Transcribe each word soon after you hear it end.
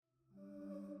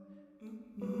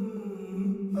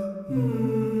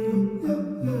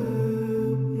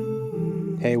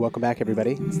Hey, welcome back,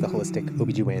 everybody. It's the Holistic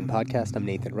OBGYN Podcast. I'm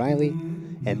Nathan Riley,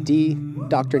 MD,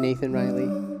 Dr. Nathan Riley.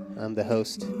 I'm the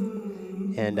host.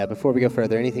 And before we go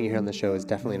further, anything you hear on the show is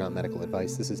definitely not medical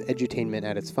advice. This is edutainment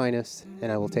at its finest,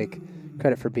 and I will take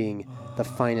credit for being the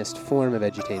finest form of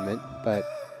edutainment, but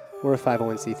we're a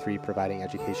 501c3 providing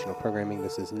educational programming.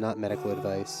 This is not medical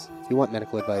advice. If you want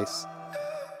medical advice,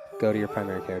 go to your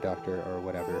primary care doctor or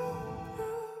whatever.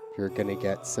 You're going to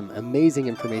get some amazing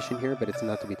information here, but it's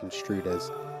not to be construed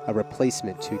as a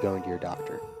replacement to going to your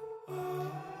doctor.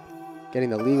 Getting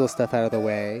the legal stuff out of the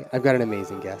way, I've got an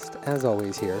amazing guest, as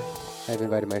always, here. I've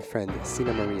invited my friend,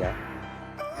 Sena Maria,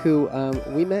 who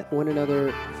we met one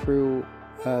another through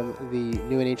the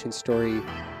New and Ancient Story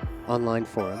online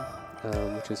forum,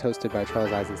 which is hosted by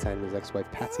Charles Eisenstein and his ex-wife,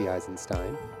 Patsy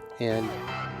Eisenstein. And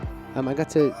I got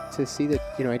to see that,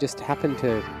 I just happened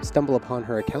to stumble upon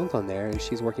her account on there, and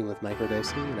she's working with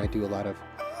microdosing, and I do a lot of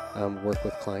work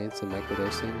with clients in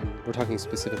microdosing, and we're talking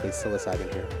specifically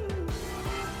psilocybin here.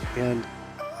 And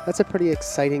that's a pretty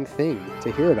exciting thing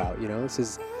to hear about, This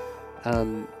is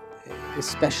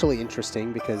especially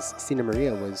interesting because Sena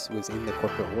Maria was in the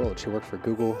corporate world. She worked for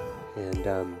Google,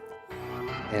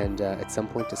 and at some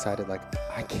point decided, I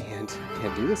can't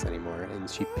do this anymore, and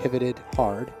she pivoted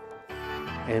hard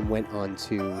and went on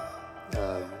to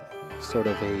sort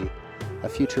of a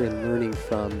future in learning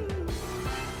from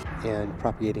and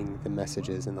propagating the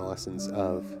messages and the lessons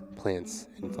of plants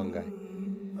and fungi.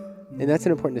 And that's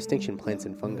an important distinction, plants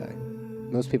and fungi.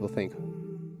 Most people think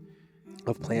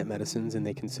of plant medicines and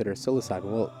they consider psilocybin.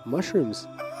 Well, mushrooms,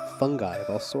 fungi of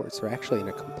all sorts, are actually in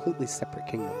a completely separate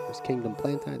kingdom. There's kingdom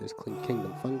plantae, there's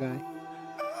kingdom fungi,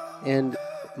 and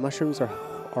mushrooms are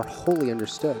wholly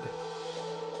understood.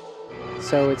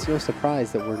 So it's no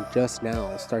surprise that we're just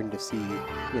now starting to see,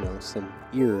 some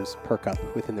ears perk up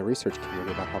within the research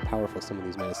community about how powerful some of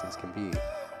these medicines can be.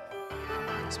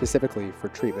 Specifically for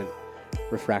treatment,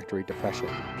 refractory depression,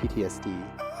 PTSD,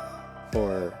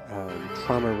 for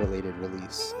trauma-related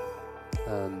release.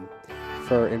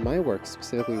 For, in my work,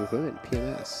 specifically with women,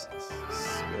 PMS,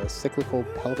 cyclical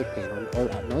pelvic pain, or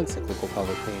non-cyclical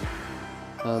pelvic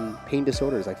pain, pain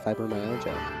disorders like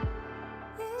fibromyalgia,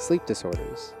 sleep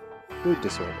disorders, mood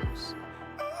disorders,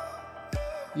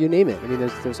 you name it.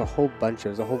 There's a whole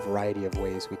variety of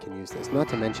ways we can use this, not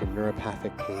to mention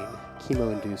neuropathic pain,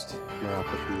 chemo-induced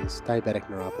neuropathies, diabetic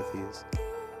neuropathies,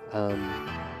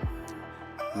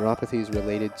 neuropathies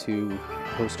related to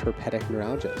post-herpetic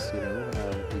neuralgias,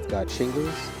 we've got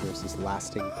shingles, there's this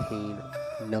lasting pain,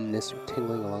 numbness, or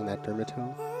tingling along that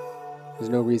dermatome. There's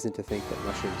no reason to think that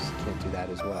mushrooms can't do that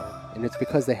as well. And it's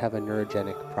because they have a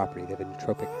neurogenic property. They have a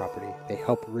nootropic property. They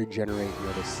help regenerate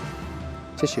nervous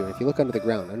tissue. And if you look under the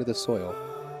ground, under the soil,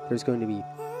 there's going to be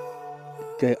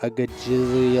a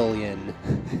gajillion,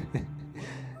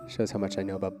 shows how much I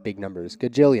know about big numbers,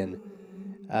 gajillion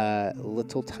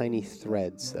little tiny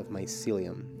threads of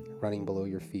mycelium running below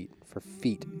your feet, for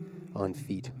feet on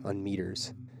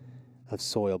meters of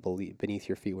soil beneath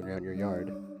your feet when you're out in your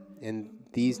yard. And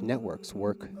these networks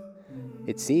work,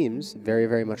 it seems, very,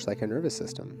 very much like a nervous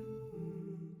system.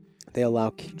 They allow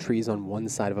trees on one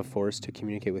side of a forest to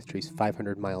communicate with trees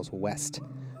 500 miles west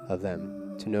of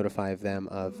them, to notify them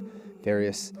of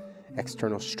various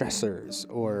external stressors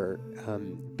or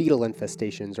beetle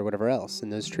infestations or whatever else.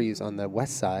 And those trees on the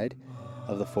west side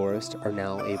of the forest are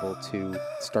now able to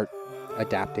start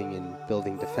adapting and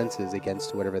building defenses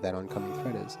against whatever that oncoming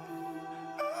threat is.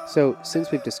 So,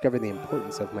 since we've discovered the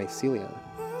importance of mycelium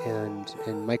and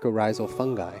mycorrhizal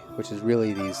fungi, which is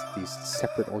really these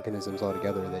separate organisms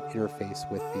altogether that interface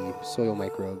with the soil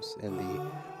microbes and the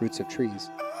roots of trees,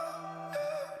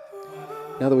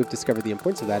 now that we've discovered the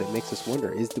importance of that, it makes us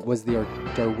wonder, was the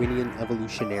Darwinian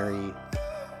evolutionary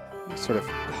sort of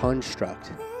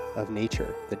construct of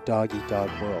nature, the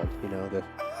dog-eat-dog world,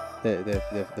 the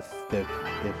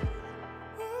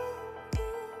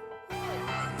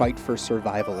fight for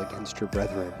survival against your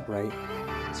brethren, right?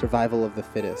 Survival of the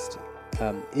fittest.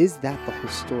 Is that the whole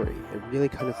story? It really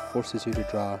kind of forces you to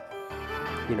draw,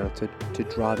 to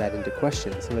draw that into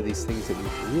question, some of these things that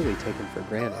we've really taken for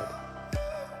granted.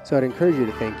 So I'd encourage you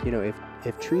to think,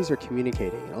 if trees are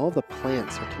communicating, and all the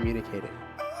plants are communicating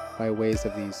by ways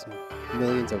of these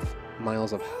millions of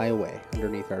miles of highway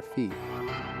underneath our feet,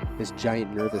 this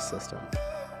giant nervous system,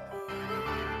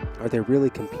 are they really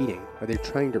competing? Are they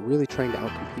really trying to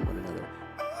outcompete one another?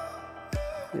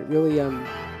 It really,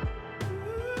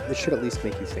 it should at least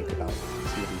make you think about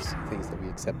some of these things that we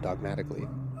accept dogmatically.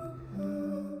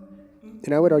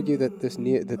 And I would argue that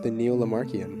that the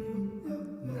neo-Lamarckian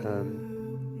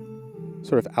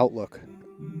sort of outlook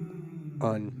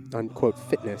on quote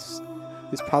fitness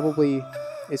is probably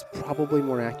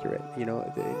more accurate. You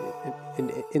know,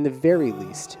 in the very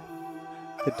least,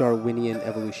 the Darwinian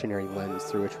evolutionary lens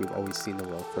through which we've always seen the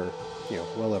world for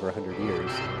well over 100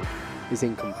 years is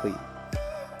incomplete,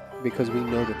 because we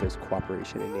know that there's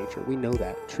cooperation in nature. We know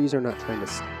that trees are not trying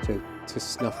to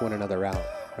snuff one another out,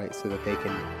 right, so that they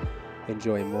can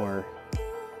enjoy more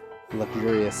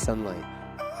luxurious sunlight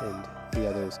and the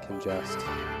others can just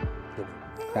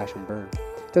crash and burn.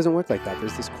 It doesn't work like that.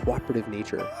 There's this cooperative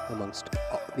nature amongst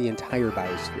the entire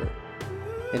biosphere,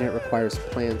 and it requires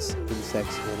plants,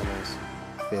 insects, animals,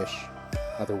 fish,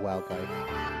 other wildlife,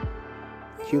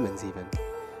 humans even,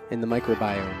 and the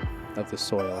microbiome of the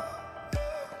soil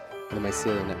and the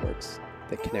mycelial networks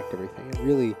that connect everything. It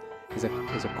really is a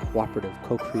cooperative,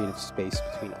 co-creative space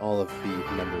between all of the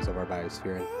members of our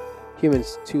biosphere, and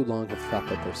humans too long have thought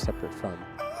that they're separate from.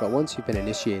 But once you've been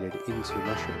initiated into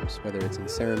mushrooms, whether it's in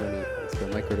ceremony or through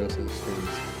a microdosing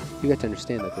experience, you get to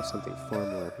understand that there's something far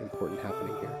more important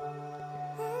happening here.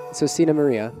 So Sena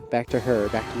Maria, back to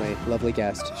my lovely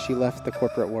guest. She left the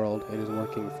corporate world and is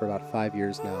working for about 5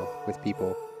 years now with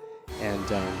people, and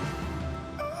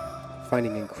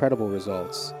finding incredible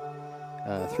results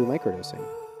through microdosing.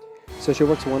 So she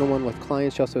works one-on-one with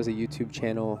clients. She also has a YouTube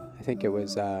channel. I think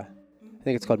it's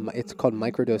called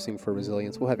Microdosing for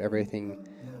Resilience. We'll have everything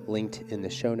linked in the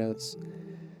show notes.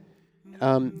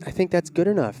 I think that's good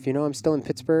enough. I'm still in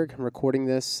Pittsburgh. I'm recording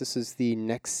this. This is the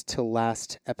next to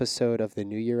last episode of the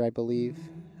new year, I believe.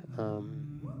 We'll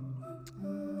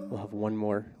have one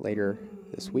more later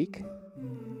this week,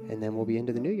 and then we'll be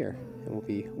into the new year, and we'll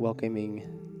be welcoming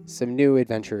some new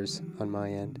adventures on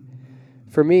my end.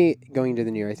 For me, going into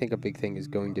the new year, I think a big thing is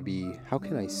going to be, how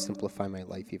can I simplify my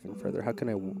life even further? How can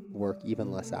I work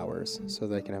even less hours so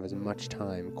that I can have as much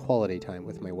time, quality time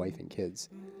with my wife and kids?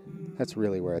 That's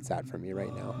really where it's at for me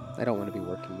right now. I don't want to be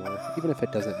working more, even if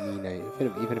it doesn't mean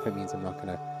even if it means I'm not going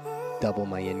to double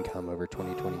my income over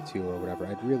 2022 or whatever.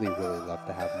 I'd really, really love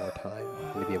to have more time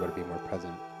and to be able to be more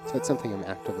present. So it's something I'm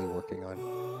actively working on.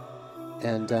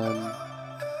 And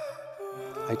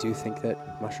I do think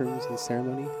that mushrooms and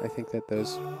ceremony, I think that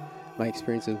my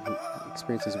experiences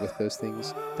with those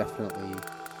things definitely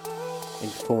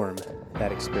inform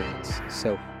that experience.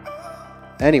 So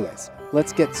anyways,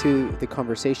 let's get to the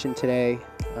conversation today.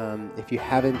 If you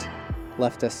haven't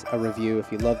left us a review,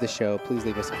 if you love the show, please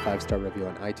leave us a 5-star review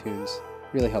on iTunes.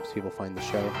 Really helps people find the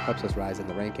show, helps us rise in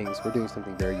the rankings. We're doing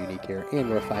something very unique here, and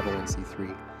we're a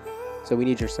 501c3. So we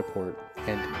need your support.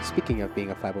 And speaking of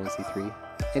being a 501c3,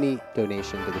 any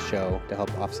donation to the show to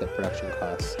help offset production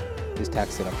costs is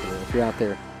tax deductible. If you're out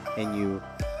there and you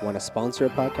want to sponsor a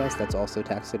podcast, that's also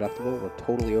tax deductible. We're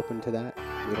totally open to that.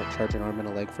 We don't charge an arm and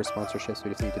a leg for sponsorships. We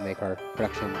just need to make our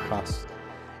production costs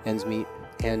ends meet.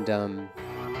 And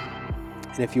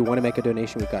if you want to make a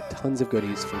donation, we've got tons of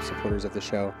goodies from supporters of the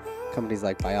show. Companies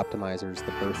like Bioptimizers,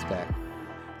 The Birth Deck,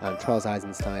 Charles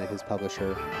Eisenstein and his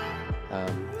publisher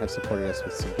have supported us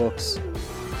with some books.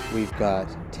 We've got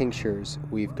tinctures.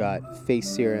 We've got face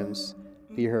serums,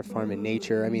 Be Her Farm in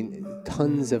Nature. I mean,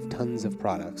 tons of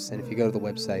products. And if you go to the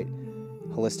website,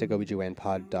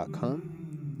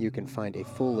 holisticobgynpod.com, you can find a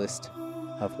full list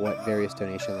of what various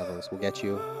donation levels will get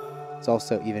you. It's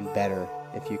also even better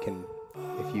if you can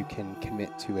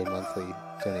commit to a monthly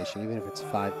donation, even if it's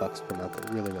 $5 per month. It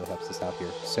really, really helps us out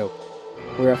here. So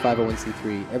we're a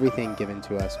 501c3. Everything given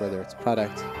to us, whether it's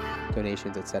product,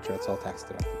 donations, etc., it's all tax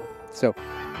deductible. So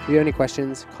if you have any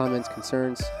questions, comments,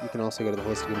 concerns, you can also go to the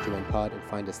Holistic OBGYN Pod and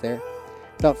find us there.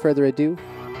 Without further ado,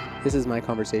 this is my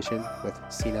conversation with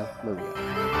Sena Maria.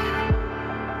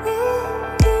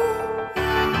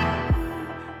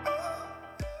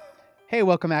 Hey,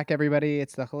 welcome back, everybody.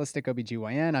 It's the Holistic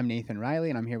OBGYN. I'm Nathan Riley,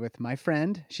 and I'm here with my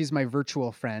friend. She's my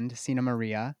virtual friend, Sena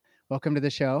Maria. Welcome to the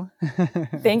show.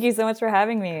 Thank you so much for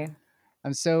having me.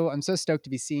 I'm so stoked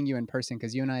to be seeing you in person,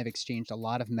 because you and I have exchanged a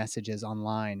lot of messages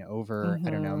online over,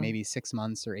 I don't know, maybe 6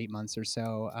 months or 8 months or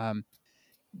so.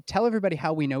 Tell everybody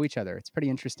how we know each other. It's pretty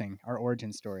interesting, our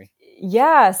origin story.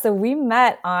 Yeah, so we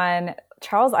met on,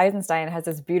 Charles Eisenstein has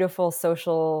this beautiful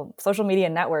social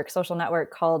network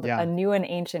called A New and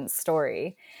Ancient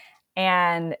Story.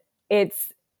 And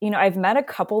it's, I've met a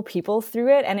couple people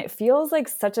through it, and it feels like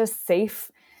such a safe,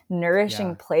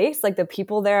 nourishing place. Like the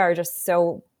people there are just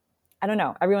so, I don't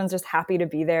know, everyone's just happy to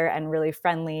be there and really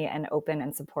friendly and open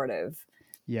and supportive.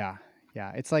 Yeah.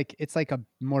 Yeah, it's like a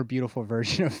more beautiful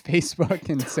version of Facebook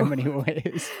in so many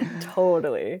ways.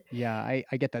 Totally. Yeah, I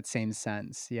get that same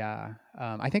sense. Yeah.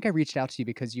 I think I reached out to you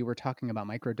because you were talking about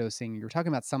microdosing. You were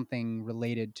talking about something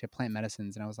related to plant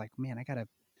medicines. And I was like, man, I got to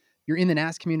you're in the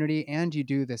NAS community and you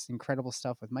do this incredible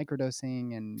stuff with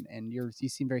microdosing, and you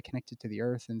seem very connected to the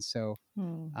earth. And so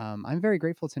I'm very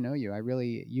grateful to know you.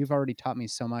 You've already taught me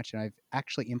so much, and I've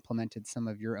actually implemented some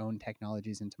of your own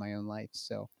technologies into my own life.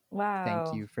 So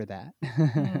thank you for that.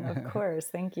 Of course.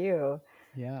 Thank you.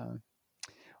 Yeah.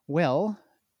 Well,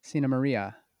 Sena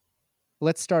Maria,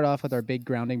 let's start off with our big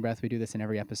grounding breath. We do this in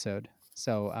every episode.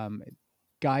 So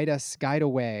guide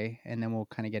away, and then we'll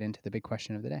kind of get into the big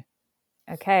question of the day.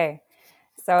 Okay.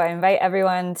 So I invite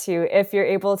everyone to, if you're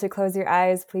able to close your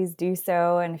eyes, please do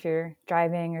so. And if you're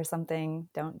driving or something,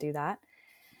 don't do that.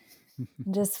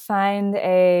 Just find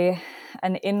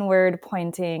an inward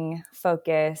pointing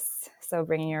focus. So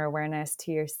bringing your awareness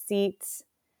to your seat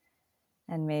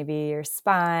and maybe your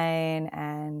spine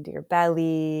and your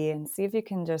belly, and see if you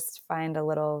can just find a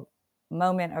little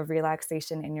moment of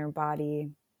relaxation in your body.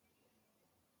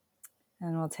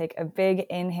 And we'll take a big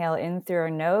inhale in through our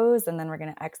nose, and then we're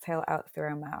going to exhale out through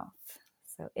our mouth.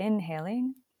 So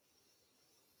inhaling.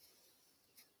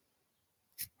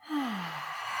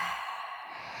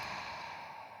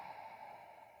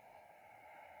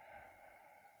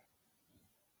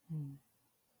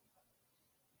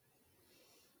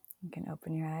 You can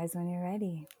open your eyes when you're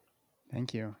ready.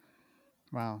 Thank you.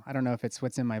 Wow. I don't know if it's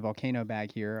what's in my volcano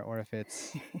bag here, or if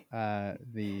it's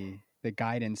the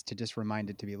guidance to just remind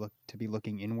it to be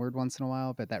looking inward once in a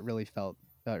while. But that really felt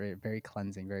very, very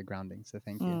cleansing, very grounding. So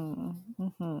thank you.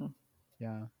 Mm-hmm.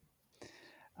 Yeah.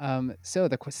 So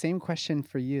the same question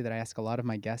for you that I ask a lot of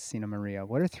my guests, Sena Maria.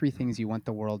 What are 3 things you want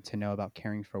the world to know about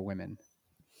caring for women?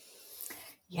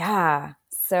 Yeah.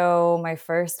 So my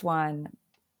first one,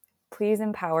 please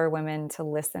empower women to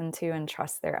listen to and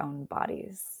trust their own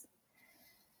bodies.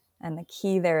 And the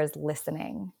key there is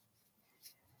listening.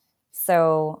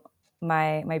 So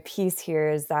my piece here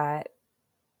is that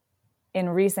in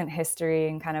recent history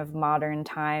and kind of modern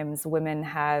times, women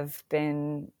have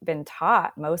been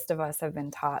taught, most of us have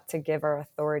been taught to give our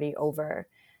authority over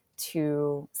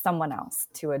to someone else,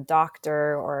 to a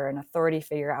doctor or an authority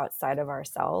figure outside of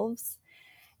ourselves.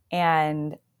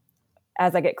 And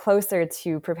as I get closer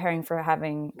to preparing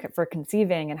for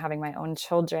conceiving and having my own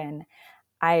children,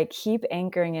 I keep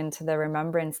anchoring into the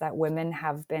remembrance that women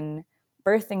have been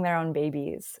birthing their own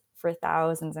babies for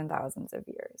thousands and thousands of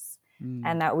years.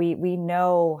 And that we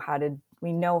know how to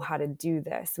do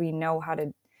this. We know how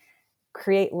to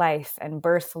create life and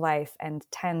birth life and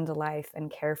tend life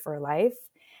and care for life.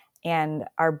 And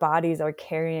our bodies are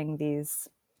carrying these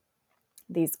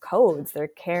codes. They're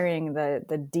carrying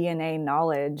the DNA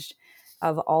knowledge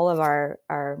of all of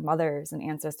our mothers and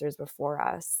ancestors before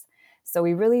us. So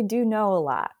we really do know a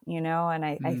lot, and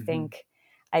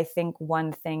I think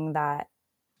one thing that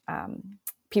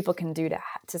people can do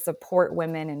to support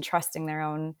women in trusting their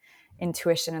own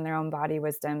intuition and their own body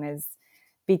wisdom is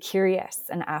be curious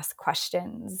and ask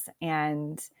questions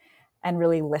and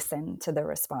really listen to the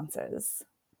responses.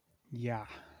 Yeah.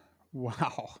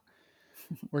 Wow.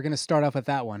 We're going to start off with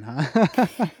that one,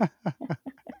 huh?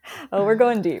 Oh, we're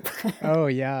going deep. Oh,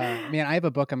 yeah. Man, I have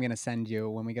a book I'm going to send you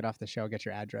when we get off the show. I'll get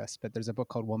your address. But there's a book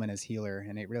called Woman as Healer,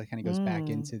 and it really kind of goes back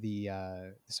into the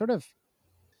sort of,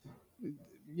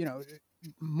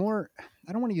 more,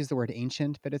 I don't want to use the word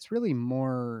ancient, but it's really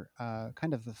more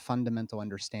kind of the fundamental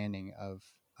understanding of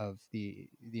the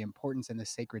importance and the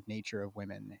sacred nature of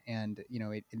women. And,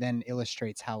 it then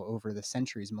illustrates how over the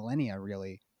centuries, millennia,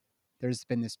 really, there's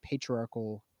been this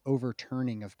patriarchal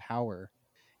overturning of power.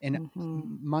 And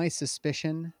my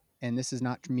suspicion, and this is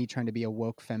not me trying to be a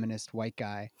woke feminist white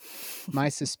guy, my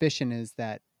suspicion is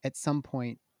that at some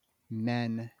point,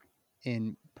 men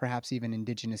in perhaps even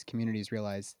indigenous communities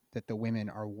realize that the women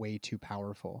are way too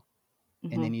powerful,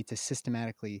 and they need to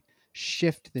systematically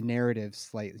shift the narrative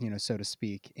slightly, so to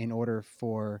speak, in order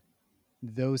for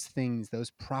those things, those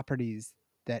properties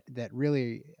that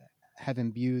really have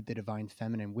imbued the divine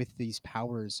feminine with these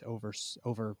powers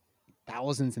over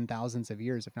thousands and thousands of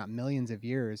years, if not millions of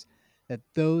years, that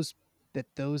those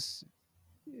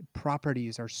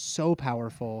properties are so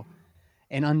powerful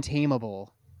and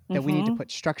untamable that we need to put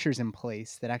structures in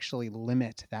place that actually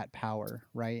limit that power,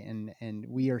 right? And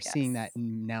we are seeing that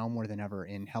now more than ever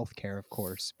in healthcare, of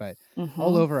course, but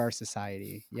all over our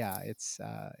society. Yeah, it's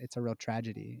a real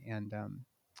tragedy. And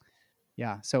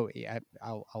so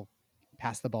I'll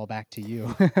pass the ball back to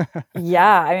you.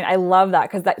 Yeah, I mean, I love that,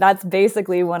 because that's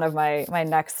basically one of my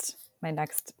next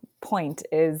point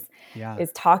is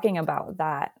talking about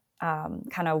that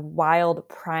kind of wild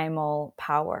primal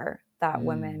power that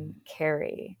women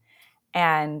carry.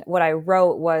 And what I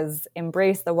wrote was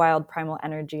embrace the wild primal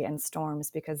energy and storms,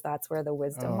 because that's where the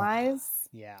wisdom lies.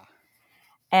 Yeah.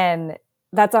 And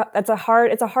it's a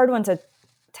hard one to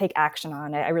take action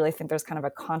on it. I really think there's kind of a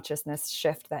consciousness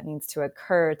shift that needs to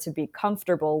occur to be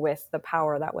comfortable with the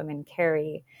power that women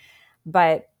carry.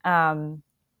 But, back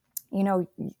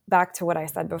to what I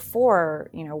said before,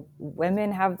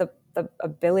 women have the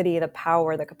ability, the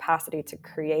power, the capacity to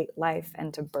create life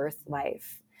and to birth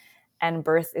life. And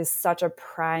birth is such a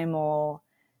primal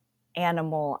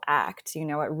animal act.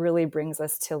 It really brings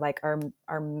us to like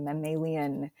our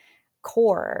mammalian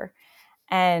core.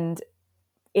 And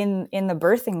in the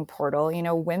birthing portal,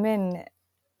 women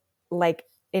like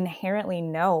inherently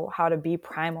know how to be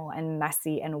primal and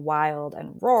messy and wild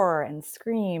and roar and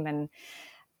scream and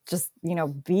just,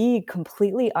 be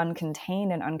completely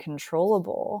uncontained and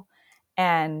uncontrollable.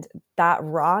 And that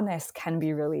rawness can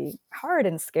be really hard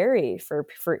and scary for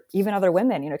even other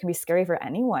women. It can be scary for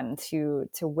anyone to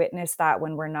witness that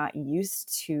when we're not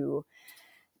used to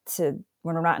when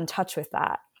we're not in touch with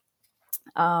that.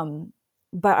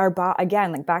 But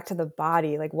again, like back to the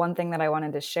body, like one thing that I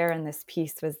wanted to share in this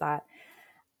piece was that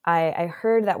I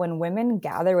heard that when women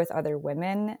gather with other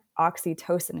women,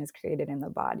 oxytocin is created in the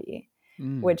body,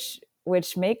 which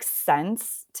makes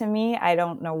sense to me. I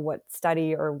don't know what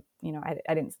study or,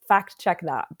 I didn't fact check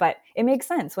that, but it makes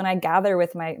sense. When I gather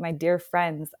with my dear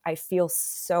friends, I feel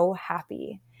so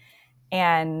happy.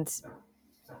 And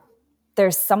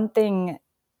there's something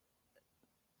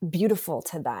beautiful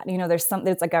to that. There's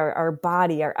something, it's like our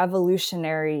body, our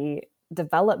evolutionary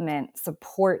development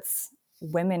supports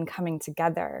women coming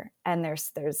together, and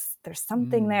there's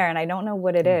something there, and I don't know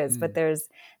what it is, but there's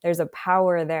a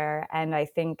power there. And I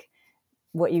think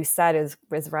what you said is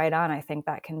right on. I think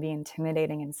that can be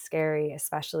intimidating and scary,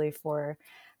 especially for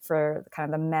kind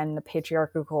of the men, the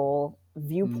patriarchal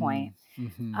viewpoint.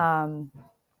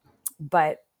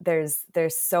 But there's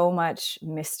so much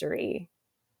mystery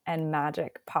and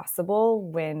magic possible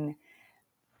when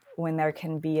there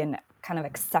can be an kind of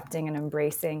accepting and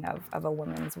embracing of a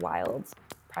woman's wild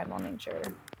primal nature.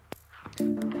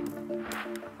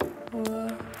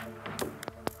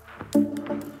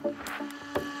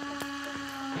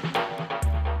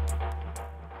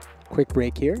 Quick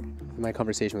break here in my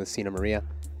conversation with Sena Maria.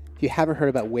 If you haven't heard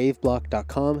about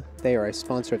waveblock.com, they are a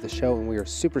sponsor of the show, and we are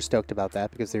super stoked about that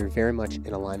because they're very much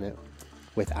in alignment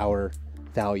with our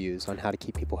values on how to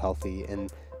keep people healthy.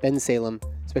 And Ben Salem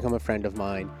has become a friend of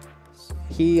mine.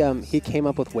 He came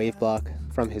up with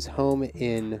WaveBlock from his home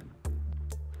in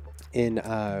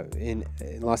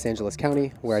Los Angeles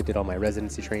County, where I did all my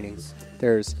residency training.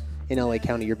 In LA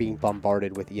County, you're being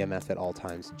bombarded with EMF at all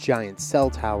times. Giant cell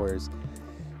towers.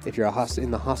 If you're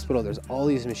in the hospital, there's all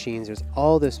these machines. There's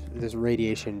all this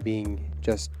radiation being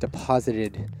just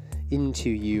deposited into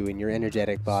you and your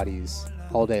energetic bodies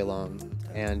all day long.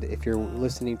 And if you're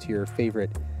listening to your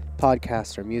favorite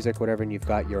podcasts or music, whatever, and you've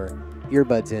got your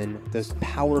earbuds in, those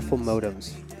powerful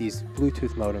modems, these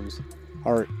Bluetooth modems,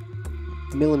 are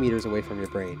millimeters away from your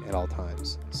brain at all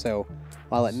times. So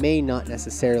while it may not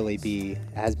necessarily be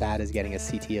as bad as getting a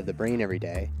CT of the brain every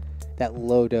day, that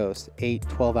low dose,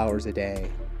 8-12 hours a day,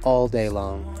 all day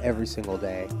long, every single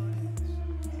day,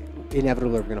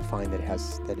 inevitably we're going to find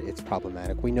that it's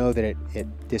problematic. We know that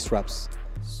it disrupts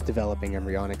developing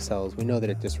embryonic cells. We know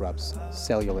that it disrupts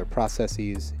cellular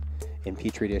processes in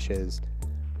petri dishes,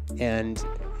 and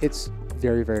it's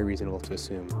very, very reasonable to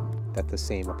assume that the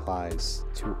same applies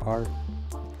to our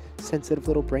sensitive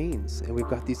little brains. And we've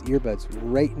got these earbuds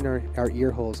right in our ear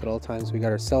holes at all times. We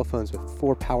got our cell phones with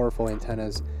 4 powerful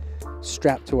antennas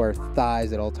strapped to our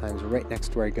thighs at all times, right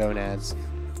next to our gonads,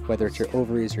 whether it's your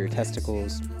ovaries or your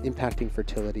testicles, impacting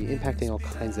fertility, impacting all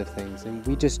kinds of things. And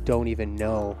we just don't even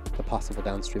know the possible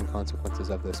downstream consequences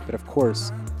of this. But of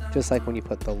course, just like when you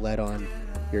put the lead on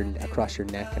across your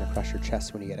neck and across your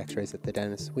chest when you get x-rays at the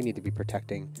dentist, we need to be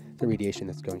protecting the radiation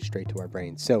that's going straight to our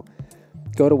brain. So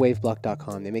go to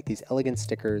waveblock.com. They make these elegant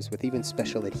stickers with even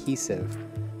special adhesive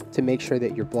to make sure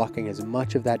that you're blocking as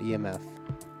much of that EMF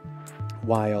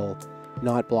while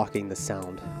not blocking the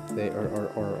sound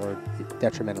or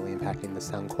detrimentally impacting the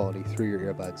sound quality through your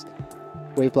earbuds.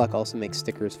 WaveBlock also makes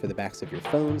stickers for the backs of your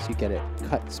phones. You get it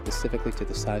cut specifically to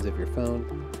the size of your phone.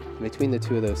 And between the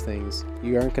two of those things,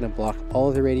 you aren't going to block all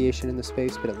of the radiation in the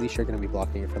space, but at least you're going to be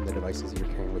blocking it from the devices you're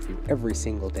carrying with you every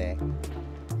single day.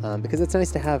 Because it's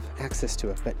nice to have access to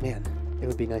it, but man, it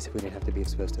would be nice if we didn't have to be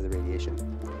exposed to the radiation.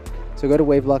 So go to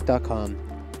waveblock.com.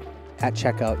 At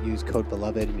checkout, use code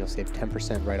BELOVED, and you'll save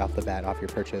 10% right off the bat off your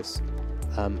purchase.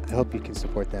 I hope you can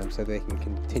support them so they can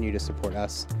continue to support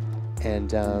us.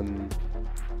 And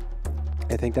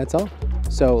I think that's all.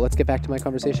 So let's get back to my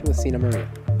conversation with Sena Maria.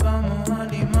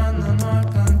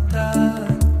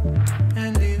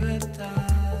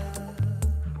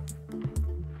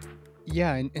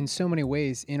 Yeah, in so many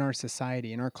ways in our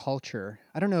society, in our culture.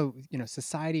 I don't know,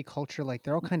 society, culture, like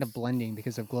they're all kind of blending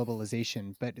because of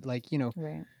globalization. But like,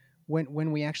 Right.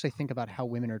 when we actually think about how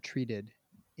women are treated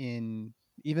in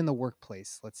even the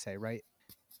workplace, let's say, right?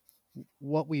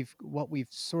 What we've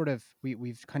sort of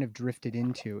we've kind of drifted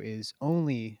into is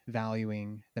only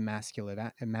valuing the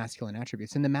masculine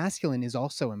attributes. And the masculine is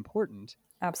also important,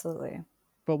 Absolutely.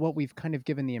 but what we've kind of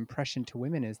given the impression to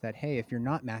women is that, hey, if you're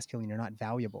not masculine, you're not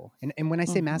valuable. And when I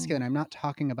say Mm-hmm. masculine, I'm not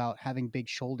talking about having big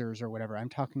shoulders or whatever. I'm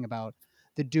talking about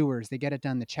the doers. They get it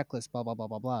done, the checklist, blah blah blah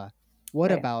blah blah. What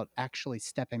Right. about actually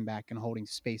stepping back and holding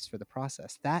space for the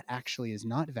process? That actually is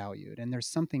not valued. And there's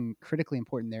something critically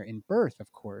important there in birth,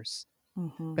 of course,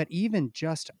 Mm-hmm. but even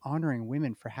just honoring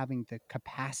women for having the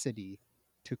capacity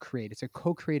to create. It's a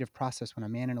co-creative process when a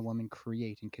man and a woman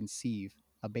create and conceive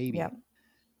a baby. Yep.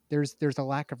 There's a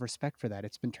lack of respect for that.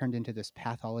 It's been turned into this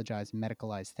pathologized,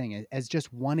 medicalized thing as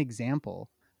just one example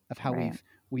of how Right.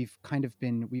 we've kind of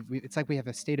been it's like we have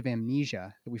a state of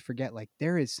amnesia that we forget, like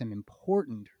there is some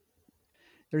important,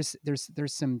 there's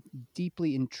some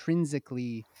deeply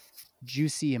intrinsically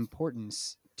juicy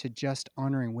importance to just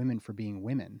honoring women for being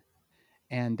women.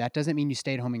 And that doesn't mean you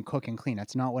stay at home and cook and clean.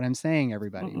 That's not what I'm saying,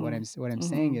 everybody. Mm-mm. What I'm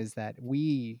saying Mm-hmm. is that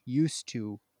we used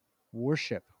to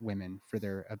worship women for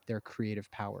their creative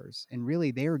powers, and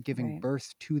really they are giving Right.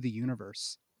 birth to the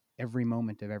universe every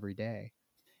moment of every day.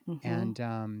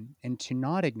 Mm-hmm. And to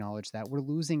not acknowledge that, we're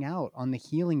losing out on the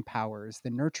healing powers, the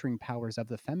nurturing powers of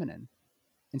the feminine.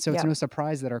 And so it's no Yep.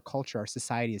 surprise that our culture, our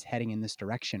society is heading in this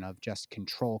direction of just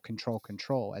control, control,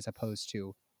 control, as opposed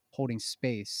to holding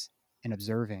space and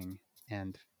observing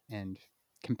and and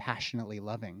compassionately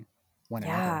loving one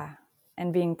another. Yeah.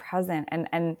 And being present.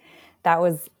 And that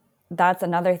was that's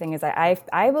another thing is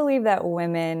I believe that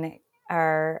women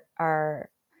are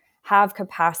have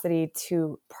capacity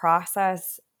to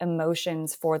process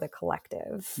emotions for the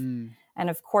collective. Mm, And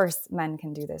of course men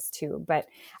can do this too, but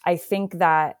I think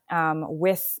that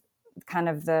with kind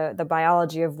of the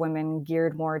biology of women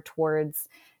geared more towards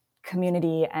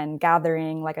community and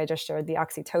gathering, like I just shared, the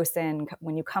oxytocin,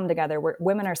 when you come together, where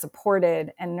women are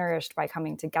supported and nourished by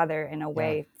coming together in a yeah.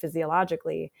 way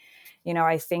physiologically.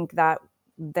 I think that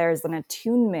there's an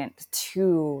attunement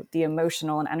to the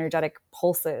emotional and energetic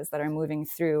pulses that are moving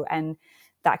through, and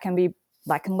that can be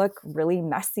that can look really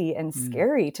messy and Mm,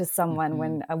 scary to someone hmm.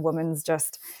 when a woman's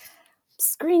just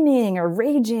screaming or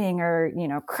raging or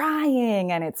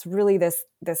crying, and it's really this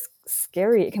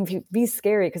scary. It can be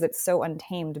scary because it's so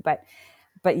untamed, but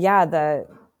yeah, that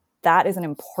is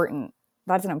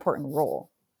that's an important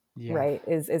role, Yeah. right?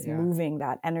 Is Yeah. moving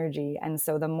that energy. And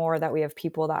so the more that we have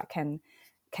people that can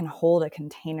hold a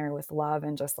container with love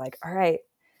and just like, all right,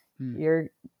 Mm, you're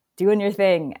doing your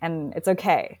thing and it's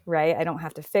okay, right? I don't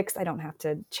have to fix, I don't have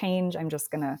to change, I'm just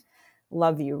gonna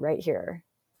love you right here.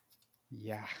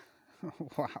 yeah.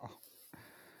 Wow.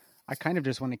 I kind of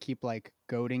just want to keep like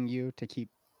goading you to keep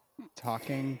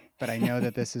talking, but I know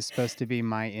that this is supposed to be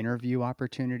my interview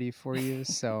opportunity for you.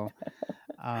 So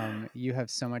you have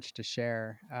so much to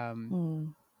share.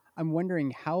 Mm. I'm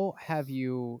wondering, how have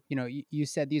you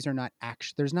said these are not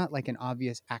action, there's not like an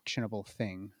obvious actionable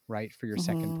thing, right, for your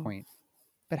second Hmm. point.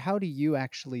 But how do you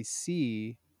actually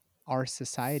see our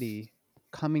society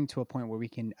coming to a point where we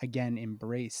can again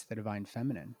embrace the divine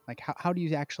feminine? Like how do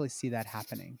you actually see that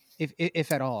happening?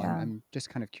 If at all? Yeah. I'm just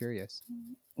kind of curious.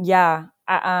 Yeah.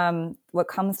 What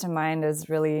comes to mind is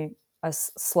really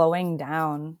slowing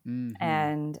down Mm-hmm.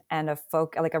 and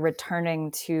like a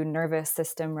returning to nervous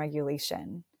system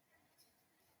regulation.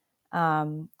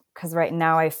 Because right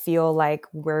now I feel like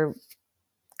we're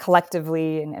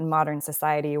collectively in modern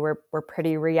society, we're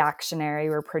pretty reactionary,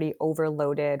 we're pretty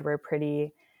overloaded, we're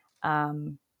pretty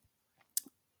um,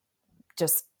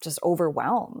 just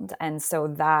overwhelmed, and so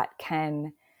that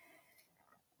can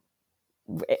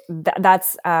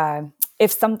that's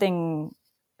if something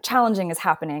challenging is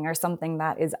happening or something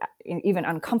that is even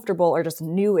uncomfortable or just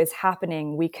new is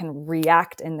happening, we can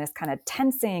react in this kind of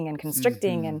tensing and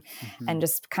constricting Mm-hmm. and Mm-hmm. and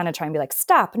just kind of try and be like,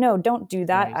 stop, no, don't do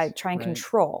that. Right. I try and Right.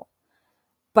 control.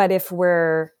 But if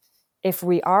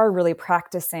we are really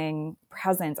practicing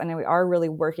presence and we are really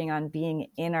working on being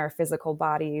in our physical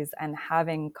bodies and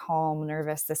having calm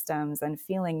nervous systems and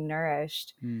feeling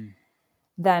nourished, Mm.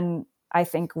 then I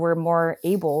think we're more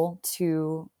able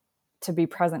to be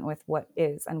present with what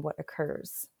is and what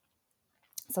occurs.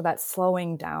 So that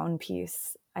slowing down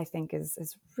piece, I think, is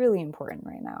really important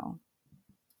right now.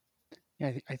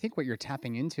 Yeah, I think what you're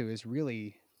tapping into is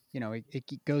really,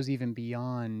 it goes even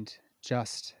beyond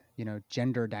just,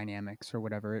 gender dynamics or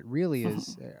whatever. It really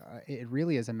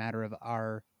is a matter of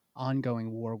our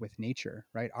ongoing war with nature,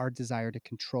 right? Our desire to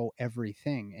control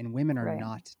everything, and women are Right.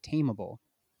 not tameable.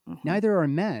 Mm-hmm. Neither are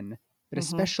men, but Mm-hmm.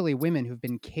 especially women who've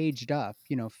been caged up,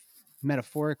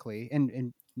 metaphorically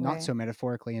and not Right. so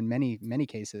metaphorically in many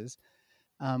cases.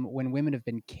 When women have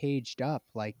been caged up,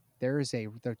 like the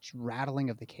rattling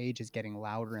of the cage is getting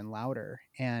louder and louder,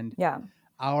 and Yeah.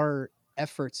 our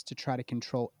efforts to try to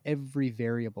control every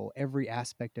variable, every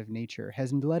aspect of nature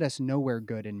has led us nowhere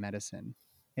good in medicine.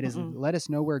 It has Mm-mm. led us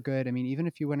nowhere good. I mean, even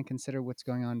if you want to consider what's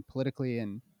going on politically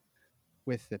and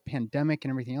with the pandemic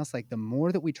and everything else, like the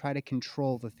more that we try to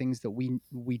control the things that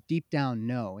we deep down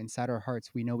know inside our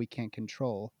hearts we know we can't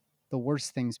control, the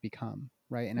worse things become,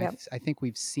 right? And Yep. I think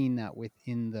we've seen that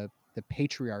within the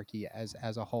patriarchy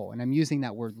as a whole, and I'm using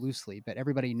that word loosely, but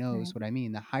everybody knows Right. what I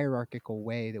mean. The hierarchical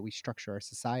way that we structure our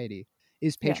society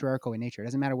is Yeah. patriarchal in nature. It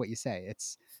doesn't matter what you say.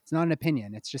 It's not an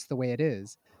opinion, it's just the way it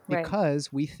is, Right.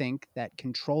 because we think that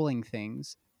controlling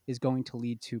things is going to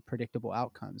lead to predictable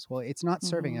outcomes. Well, it's not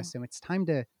serving Mm-hmm. us, so it's time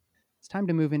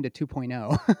to move into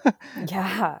 2.0.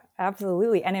 Yeah,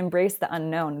 absolutely. And embrace the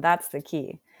unknown. That's the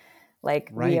key.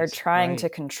 Like we are Right, trying to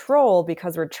right, control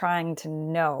because we're trying to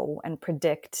know and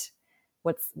predict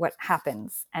what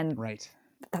happens. And right,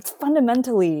 that's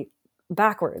fundamentally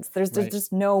backwards. There's right,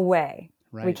 just no way.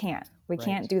 We right, can't. We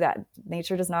can't right, do that.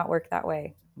 Nature does not work that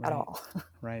way at right, all.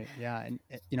 right. Yeah, and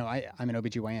I'm an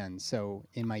OBGYN, so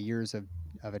in my years of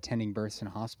attending births in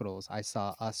hospitals, I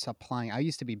saw us applying. I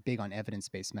used to be big on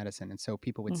evidence-based medicine, and so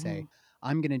people would Mm-hmm. say,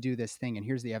 "I'm going to do this thing, and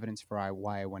here's the evidence for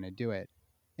why I want to do it."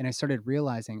 And I started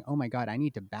realizing, oh my God, I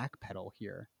need to backpedal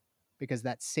here, because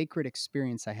that sacred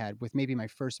experience I had with maybe my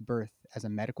first birth as a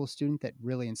medical student that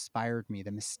really inspired me,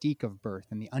 the mystique of birth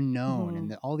and the unknown Mm-hmm.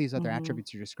 and all these other Mm-hmm.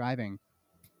 attributes you're describing,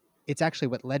 it's actually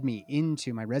what led me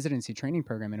into my residency training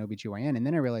program in OBGYN. And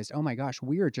then I realized, oh my gosh,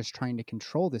 we are just trying to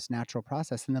control this natural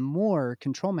process. And the more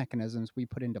control mechanisms we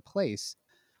put into place,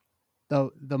 the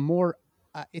more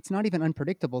it's not even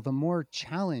unpredictable, the more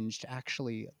challenged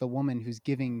actually the woman who's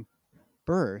giving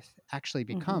birth actually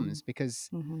Mm-hmm. becomes, because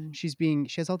Mm-hmm. she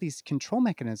has all these control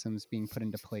mechanisms being put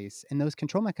into place, and those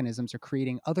control mechanisms are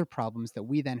creating other problems that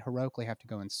we then heroically have to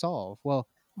go and solve.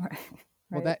 Right.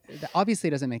 Well, Right. that obviously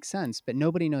doesn't make sense, but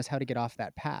nobody knows how to get off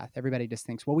that path. Everybody just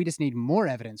thinks, well, we just need more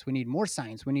evidence, we need more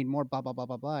science, we need more blah blah blah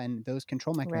blah blah, and those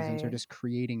control mechanisms are Right. just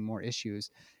creating more issues,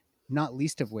 not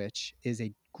least of which is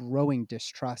a growing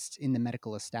distrust in the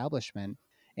medical establishment,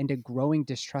 and a growing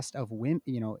distrust of women,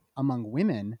 among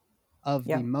women,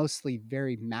 of the Yep. mostly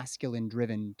very masculine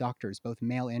driven doctors, both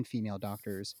male and female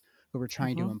doctors, who are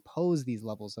trying to Mm-hmm. impose these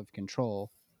levels of control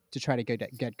to try to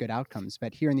get good outcomes.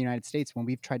 But here in the United States, when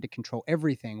we've tried to control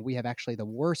everything, we have actually the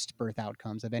worst birth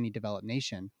outcomes of any developed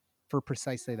nation for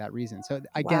precisely that reason. So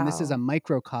again, this is a Wow.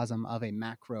 microcosm of a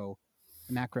macro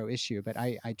issue, but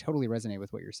I totally resonate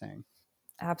with what you're saying.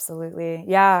 Absolutely.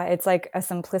 Yeah. It's like a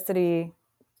simplicity,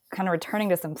 kind of returning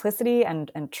to simplicity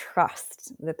and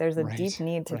trust, that there's a deep Right,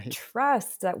 need to right.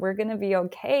 trust that we're going to be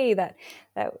okay, that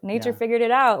nature Yeah. figured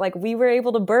it out. Like we were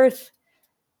able to birth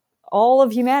all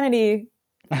of humanity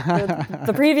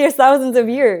the previous thousands of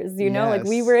years, like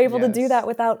we were Yes, able to do that yes.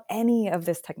 without any of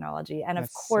this technology. And of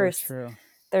That's so course, true.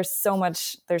 there's so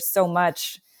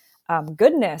much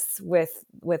goodness with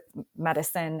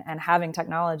medicine and having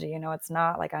technology. It's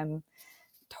not like I'm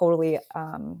totally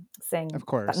saying Of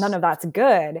that none course. of that's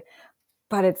good,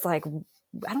 but it's like,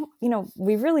 I don't,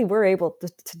 we really were able to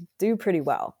do pretty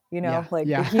well, Yeah, like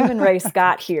the yeah. human race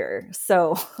got here.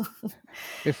 So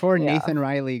Before yeah. Nathan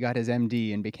Riley got his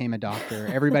MD and became a doctor,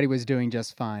 everybody was doing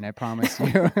just fine, I promise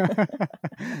you.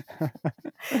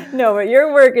 No, but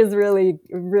your work is really,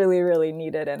 really, really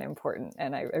needed and important.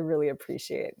 And I really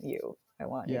appreciate you. I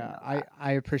want you to Yeah, know that.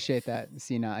 I appreciate that,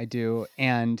 Sena. I do.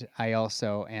 And I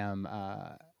also am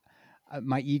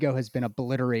my ego has been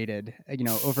obliterated,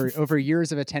 over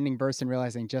years of attending births and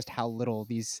realizing just how little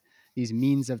these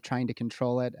means of trying to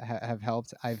control it have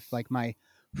helped. I've like my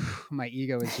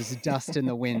ego is just dust in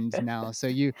the wind now. So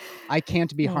I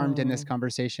can't be harmed in this Mm.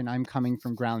 conversation. I'm coming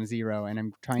from ground zero, and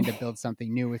I'm trying to build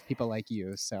something new with people like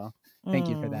you. So thank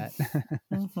you for Mm. that.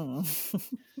 Mm-hmm.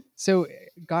 So,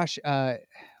 gosh,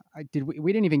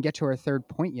 we didn't even get to our third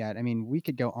point yet. I mean, we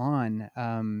could go on,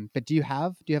 but do you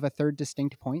have a third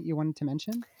distinct point you wanted to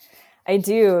mention? I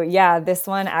do. Yeah, this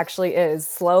one actually is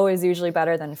slow is usually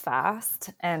better than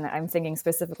fast. And I'm thinking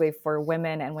specifically for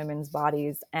women and women's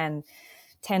bodies, and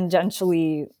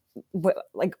tangentially,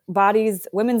 like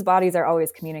women's bodies are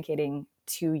always communicating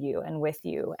to you and with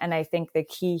you. And I think the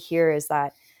key here is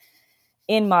that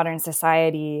in modern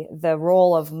society, the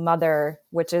role of mother,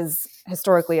 which is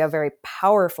historically a very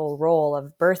powerful role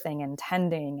of birthing and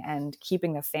tending and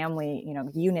keeping the family,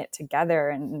 unit together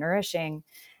and nourishing,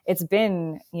 it's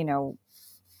been,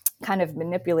 kind of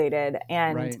manipulated.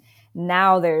 And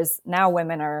now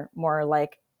women are more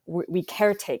like, we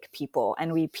caretake people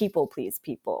and we people please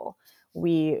people.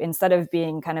 We, instead of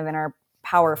being kind of in our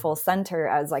powerful center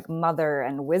as like mother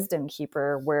and wisdom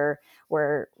keeper, we're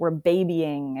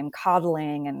babying and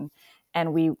coddling,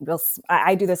 and we will.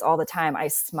 I do this all the time. I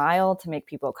smile to make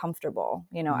people comfortable.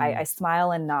 I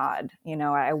smile and nod.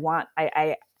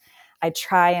 I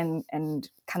try and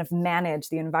kind of manage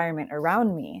the environment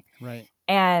around me. Right.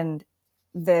 And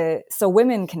so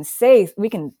women we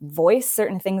can voice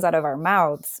certain things out of our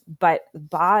mouths, but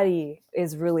body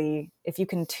is really, if you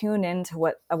can tune into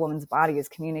what a woman's body is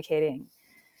communicating,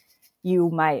 you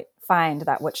might find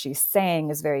that what she's saying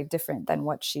is very different than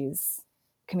what she's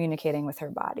communicating with her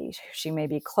body. She may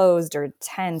be closed or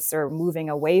tense or moving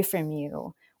away from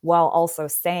you while also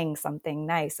saying something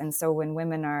nice. And so when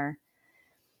women are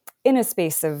in a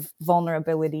space of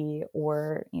vulnerability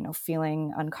or,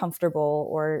 feeling uncomfortable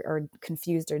or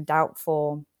confused or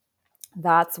doubtful,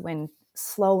 that's when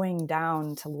slowing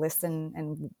down to listen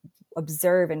and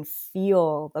observe and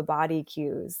feel the body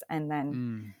cues and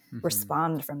then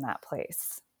respond from that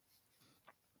place.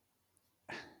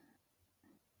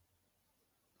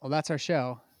 Well, that's our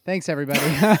show. Thanks, everybody.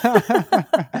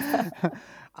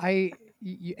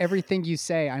 Everything you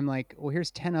say, I'm like, well, here's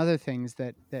 10 other things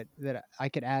that I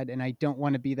could add, and I don't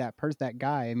want to be that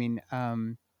guy. I mean,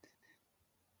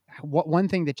 one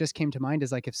thing that just came to mind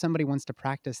is like, if somebody wants to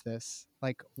practice this,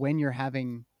 like when you're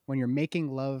making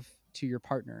love to your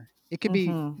partner, it could be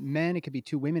men, it could be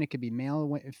two women, it could be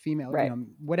male, female, right.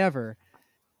 Whatever.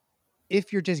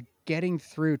 If you're just getting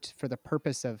through for the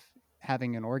purpose of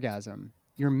having an orgasm,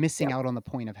 you're missing out on the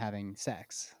point of having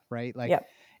sex, right? Like,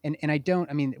 and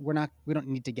we don't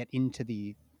need to get into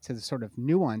the sort of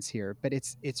nuance here, but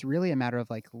it's really a matter of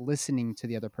like listening to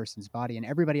the other person's body. And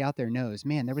everybody out there knows,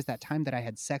 man, there was that time that I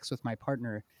had sex with my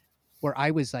partner where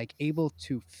I was like able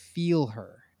to feel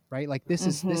her, right? Like this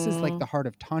is like the heart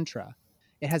of Tantra.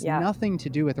 It has nothing to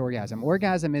do with orgasm.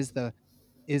 Orgasm is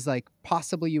like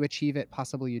possibly you achieve it,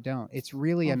 possibly you don't. It's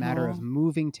really a matter of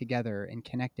moving together and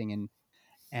connecting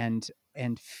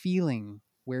and feeling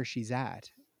where she's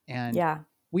at. And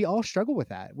we all struggle with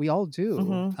that. We all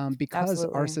do. Because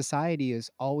Absolutely. our society is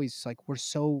always like, we're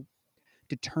so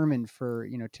determined for,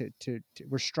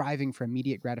 we're striving for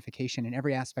immediate gratification in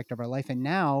every aspect of our life. And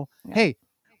now, hey,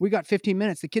 we got 15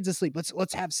 minutes, the kid's asleep,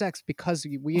 let's have sex because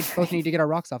we both need to get our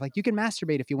rocks off. Like, you can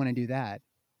masturbate if you want to do that.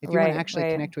 If you want to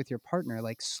actually connect with your partner,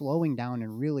 like slowing down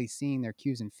and really seeing their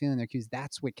cues and feeling their cues,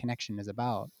 that's what connection is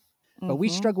about. But we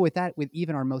struggle with that with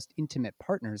even our most intimate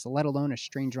partners, let alone a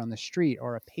stranger on the street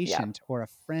or a patient or a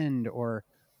friend or,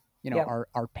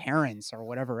 our parents or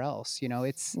whatever else.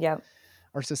 It's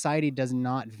our society does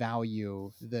not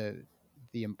value the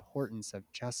importance of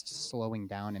just slowing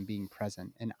down and being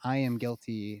present. And I am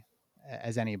guilty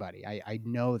as anybody. I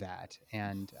know that.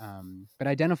 And but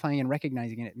identifying and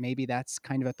recognizing it, maybe that's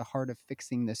kind of at the heart of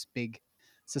fixing this big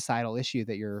societal issue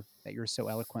that you're so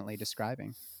eloquently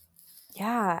describing.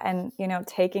 Yeah. And,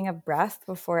 taking a breath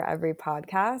before every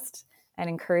podcast and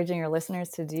encouraging your listeners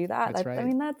to do that. That's right. I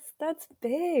mean, that's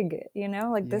big,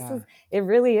 it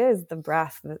really is the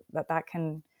breath that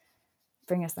can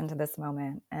bring us into this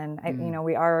moment. And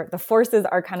the forces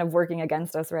are kind of working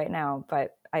against us right now,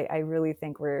 but I really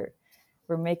think we're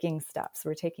making steps,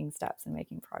 we're taking steps and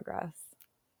making progress.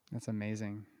 That's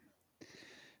amazing.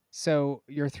 So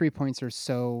your 3 points are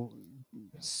so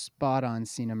spot on,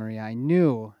 Sena Maria. I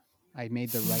knew I made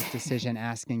the right decision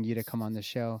asking you to come on the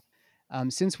show.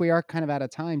 Since we are kind of out of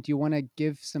time, do you want to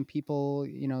give some people,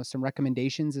 some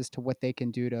recommendations as to what they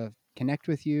can do to connect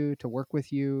with you, to work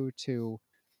with you, to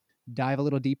dive a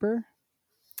little deeper?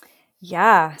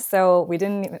 Yeah. So I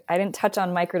didn't touch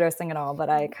on microdosing at all, but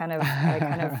I kind of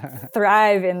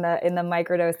thrive in the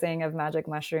microdosing of magic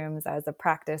mushrooms as a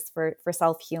practice for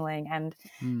self-healing and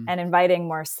inviting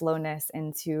more slowness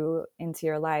into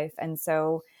your life. And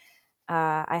so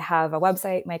I have a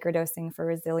website,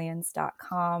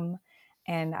 microdosingforresilience.com,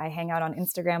 and I hang out on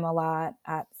Instagram a lot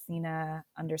at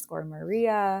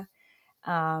Sena_Maria.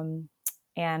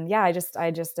 And yeah, I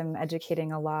just am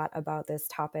educating a lot about this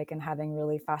topic and having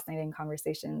really fascinating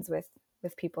conversations with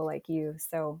people like you.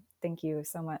 So thank you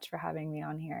so much for having me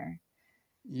on here.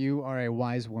 You are a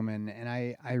wise woman, and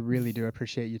I really do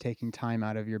appreciate you taking time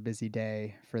out of your busy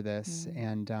day for this.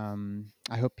 And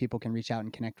I hope people can reach out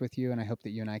and connect with you, and I hope that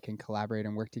you and I can collaborate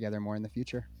and work together more in the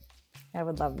future. I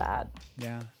would love that.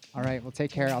 Yeah. All right. Well,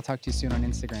 take care. I'll talk to you soon on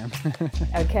Instagram.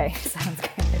 Okay. Sounds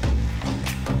good.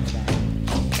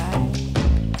 Bye.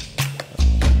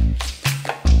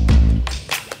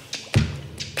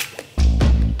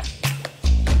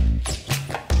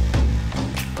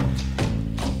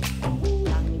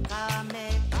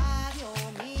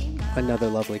 Another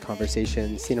lovely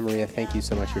conversation. Sena Maria, thank you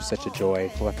so much. You're such a joy.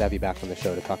 We'll have to have you back on the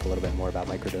show to talk a little bit more about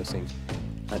microdosing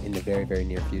in the very, very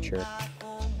near future.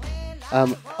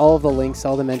 All of the links,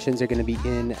 all the mentions are going to be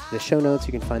in the show notes.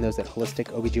 You can find those at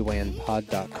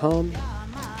holisticobgynpod.com.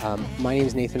 My name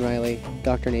is Nathan Riley,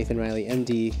 Dr. Nathan Riley,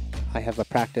 MD. I have a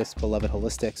practice, Beloved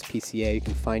Holistics, PCA. You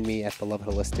can find me at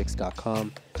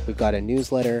belovedholistics.com. We've got a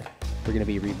newsletter we're going to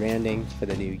be rebranding for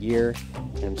the new year,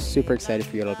 and I'm super excited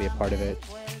for you all to be a part of it.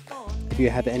 If you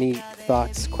have any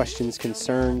thoughts, questions,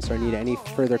 concerns, or need any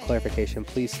further clarification,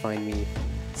 please find me,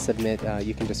 submit.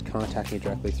 You can just contact me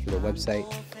directly through the website.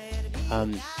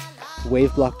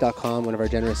 Waveblock.com, one of our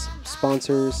generous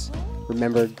sponsors.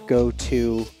 Remember, go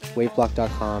to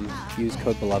waveblock.com, use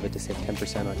code BELOVED to save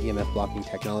 10% on EMF blocking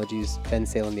technologies. Ben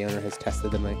Salem, the owner, has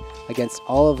tested them against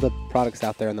all of the products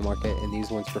out there on the market, and these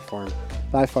ones perform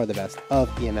by far the best of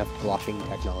EMF blocking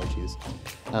technologies.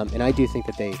 And I do think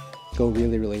that they go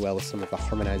really, really well with some of the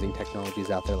harmonizing technologies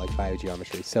out there like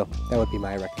biogeometry. So that would be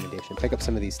my recommendation. Pick up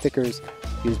some of these stickers,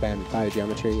 use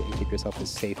biogeometry, and keep yourself as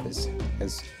safe and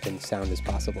sound as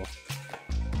possible.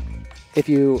 If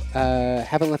you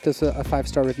haven't left us a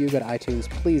 5-star review, go to iTunes.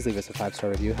 Please leave us a 5-star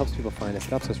review. It helps people find us. It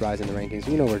helps us rise in the rankings.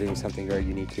 We know we're doing something very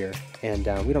unique here, and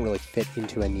we don't really fit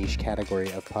into a niche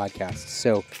category of podcasts.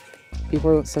 So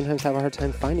people sometimes have a hard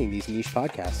time finding these niche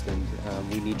podcasts, and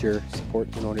we need your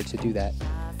support in order to do that.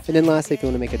 And then lastly, if you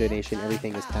want to make a donation,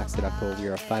 everything is tax deductible. We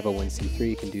are a 501c3.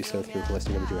 You can do so through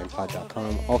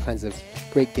holisticobgynpod.com. All kinds of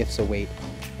great gifts await,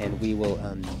 and we will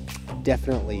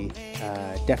definitely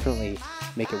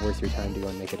make it worth your time to go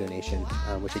and make a donation,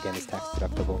 which again is tax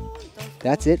deductible.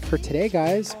 That's it for today,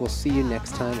 guys. We'll see you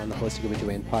next time on the Holistic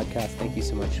OBGYN podcast. Thank you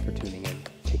so much for tuning in.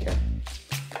 Take care.